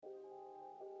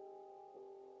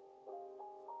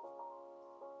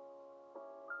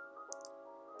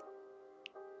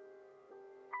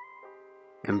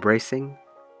Embracing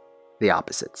the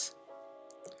opposites.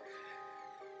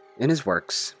 In his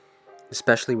works,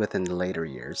 especially within the later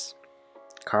years,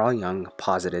 Carl Jung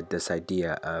posited this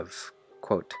idea of,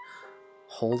 quote,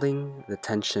 holding the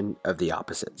tension of the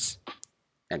opposites,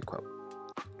 end quote.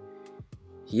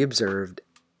 He observed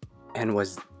and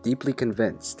was deeply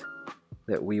convinced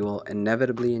that we will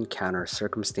inevitably encounter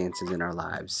circumstances in our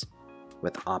lives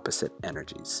with opposite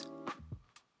energies.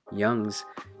 Jung's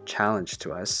challenge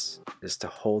to us is to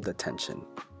hold the tension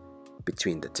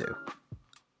between the two.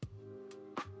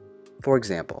 For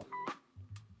example,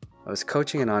 I was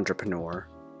coaching an entrepreneur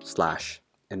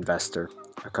 / investor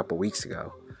a couple weeks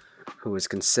ago who was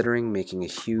considering making a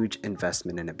huge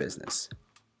investment in a business.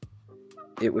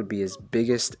 It would be his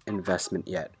biggest investment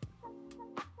yet.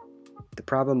 The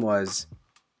problem was,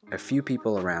 a few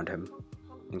people around him,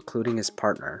 including his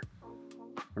partner,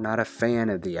 were not a fan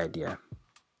of the idea.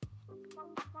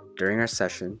 During our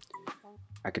session,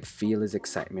 I could feel his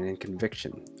excitement and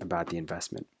conviction about the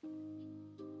investment.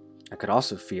 I could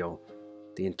also feel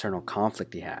the internal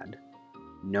conflict he had,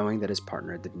 knowing that his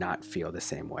partner did not feel the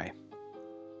same way.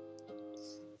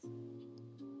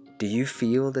 Do you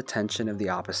feel the tension of the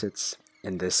opposites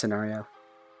in this scenario?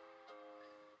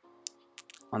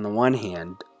 On the one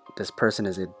hand, this person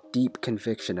has a deep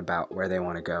conviction about where they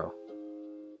want to go.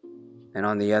 And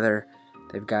on the other,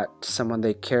 they've got someone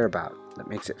they care about that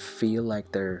makes it feel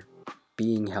like they're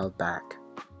being held back.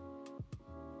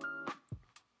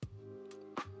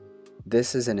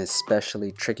 This is an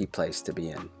especially tricky place to be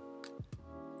in.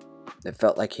 It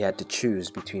felt like he had to choose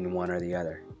between one or the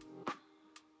other.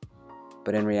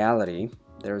 But in reality,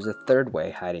 there was a third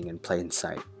way hiding in plain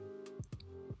sight.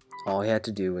 All he had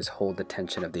to do was hold the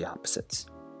tension of the opposites.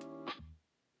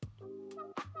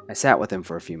 I sat with him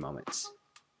for a few moments.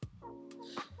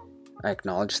 I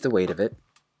acknowledged the weight of it.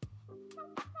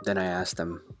 Then I asked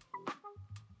him,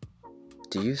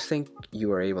 do you think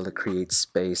you are able to create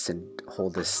space and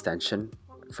hold this tension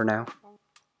for now?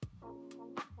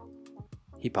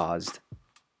 He paused.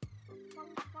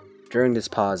 During this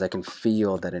pause, I can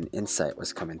feel that an insight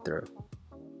was coming through.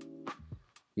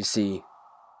 You see,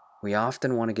 we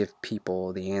often want to give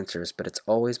people the answers, but it's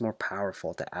always more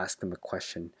powerful to ask them a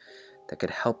question that could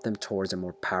help them towards a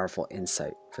more powerful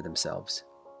insight for themselves.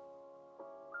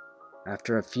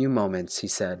 After a few moments, he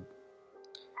said,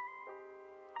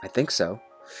 I think so.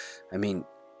 I mean,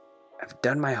 I've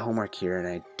done my homework here and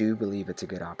I do believe it's a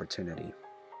good opportunity.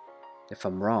 If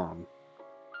I'm wrong,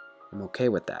 I'm okay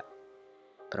with that,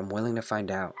 but I'm willing to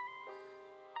find out.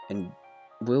 And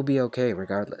we'll be okay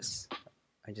regardless.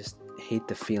 I just hate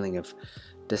the feeling of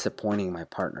disappointing my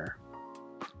partner.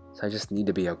 So I just need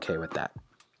to be okay with that.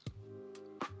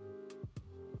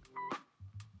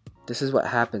 This is what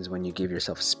happens when you give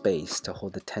yourself space to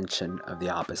hold the tension of the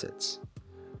opposites.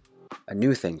 A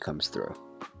new thing comes through.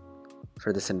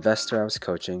 For this investor I was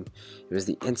coaching, it was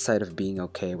the insight of being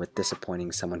okay with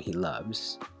disappointing someone he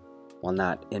loves, while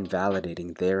not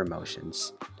invalidating their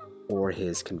emotions or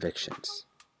his convictions.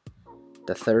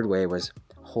 The third way was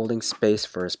holding space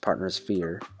for his partner's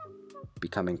fear,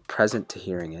 becoming present to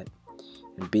hearing it,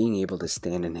 and being able to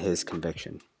stand in his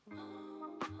conviction.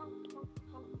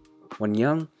 When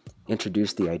Jung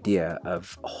introduced the idea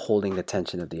of holding the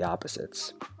tension of the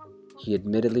opposites, he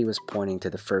admittedly was pointing to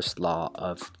the first law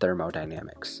of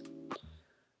thermodynamics.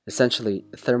 Essentially,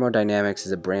 thermodynamics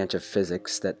is a branch of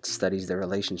physics that studies the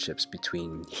relationships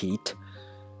between heat,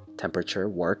 temperature,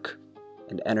 work,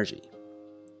 and energy.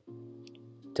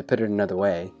 To put it another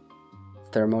way,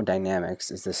 thermodynamics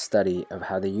is the study of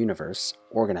how the universe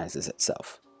organizes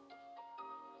itself.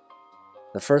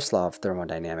 The first law of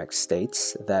thermodynamics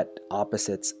states that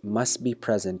opposites must be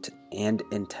present and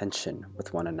in tension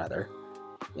with one another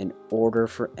in order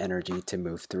for energy to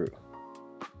move through.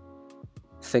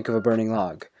 Think of a burning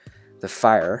log. The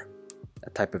fire, a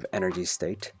type of energy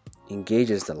state,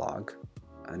 engages the log,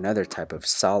 another type of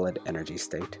solid energy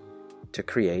state, to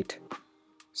create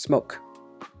smoke,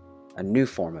 a new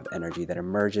form of energy that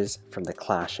emerges from the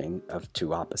clashing of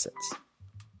two opposites.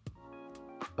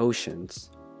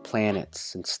 Oceans,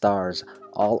 planets, and stars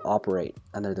all operate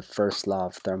under the first law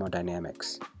of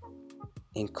thermodynamics,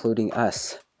 including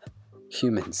us,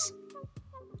 humans.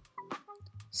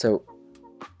 So,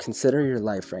 consider your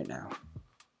life right now.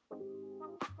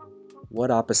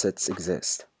 What opposites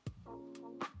exist?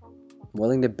 I'm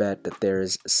willing to bet that there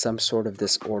is some sort of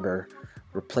disorder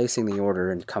replacing the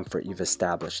order and comfort you've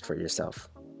established for yourself.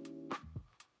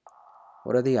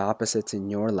 What are the opposites in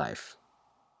your life?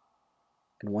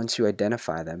 And once you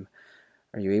identify them,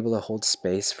 are you able to hold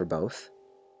space for both?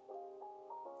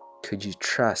 Could you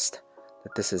trust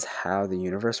that this is how the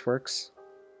universe works?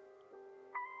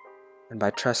 and by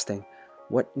trusting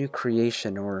what new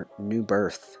creation or new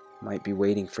birth might be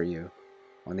waiting for you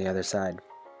on the other side.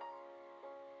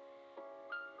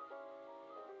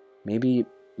 Maybe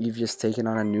you've just taken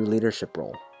on a new leadership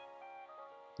role.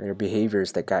 There are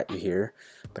behaviors that got you here,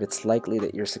 but it's likely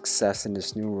that your success in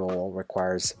this new role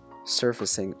requires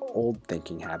surfacing old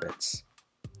thinking habits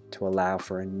to allow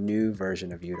for a new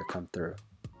version of you to come through.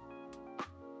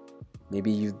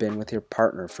 Maybe you've been with your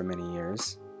partner for many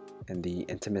years and the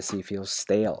intimacy feels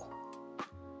stale.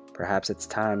 Perhaps it's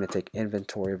time to take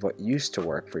inventory of what used to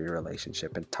work for your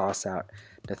relationship and toss out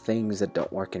the things that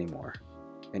don't work anymore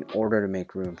in order to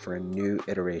make room for a new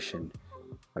iteration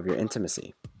of your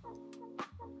intimacy.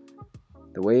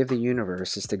 The way of the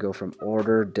universe is to go from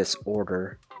order,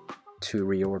 disorder, to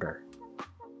reorder.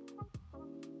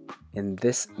 In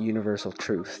this universal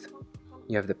truth,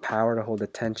 you have the power to hold the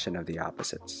tension of the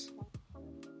opposites.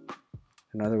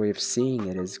 Another way of seeing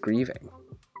it is grieving.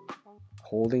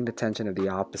 Holding the tension of the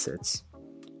opposites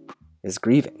is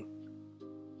grieving.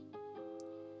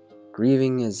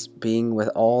 Grieving is being with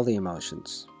all the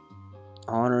emotions.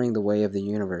 Honoring the way of the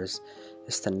universe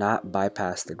is to not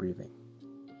bypass the grieving.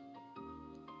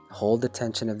 Hold the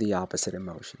tension of the opposite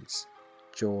emotions,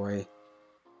 joy,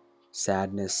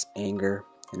 sadness, anger,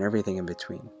 and everything in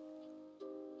between.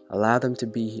 Allow them to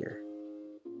be here.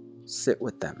 Sit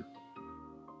with them,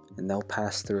 and they'll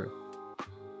pass through.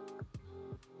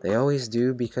 They always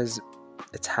do because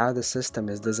it's how the system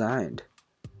is designed.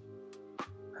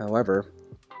 However,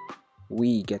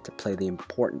 we get to play the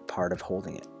important part of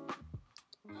holding it.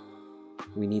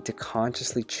 We need to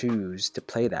consciously choose to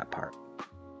play that part.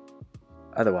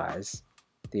 Otherwise,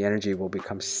 the energy will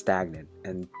become stagnant,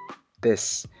 and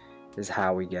this is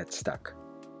how we get stuck.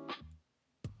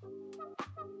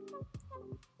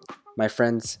 My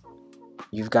friends,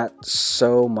 you've got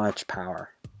so much power.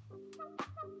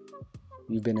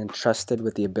 You've been entrusted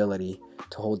with the ability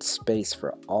to hold space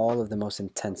for all of the most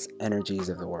intense energies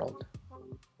of the world.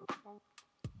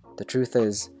 The truth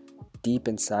is, deep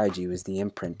inside you is the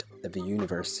imprint of the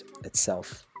universe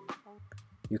itself.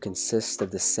 You consist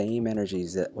of the same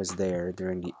energies that was there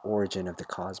during the origin of the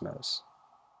cosmos.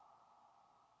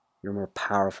 You're more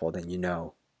powerful than you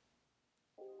know.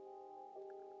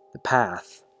 The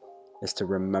path is to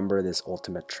remember this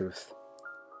ultimate truth.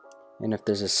 And if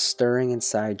there's a stirring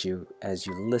inside you as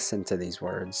you listen to these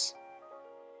words,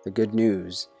 the good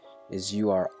news is you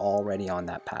are already on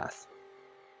that path.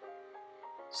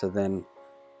 So then,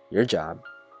 your job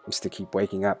is to keep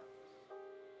waking up.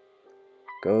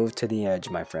 Go to the edge,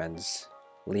 my friends.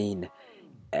 Lean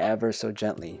ever so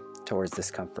gently towards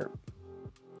discomfort.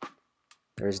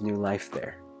 There is new life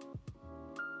there.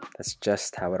 That's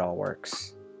just how it all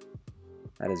works.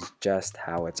 That is just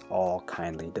how it's all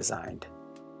kindly designed.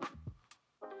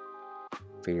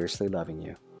 Fiercely loving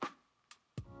you,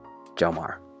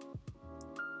 Jomar.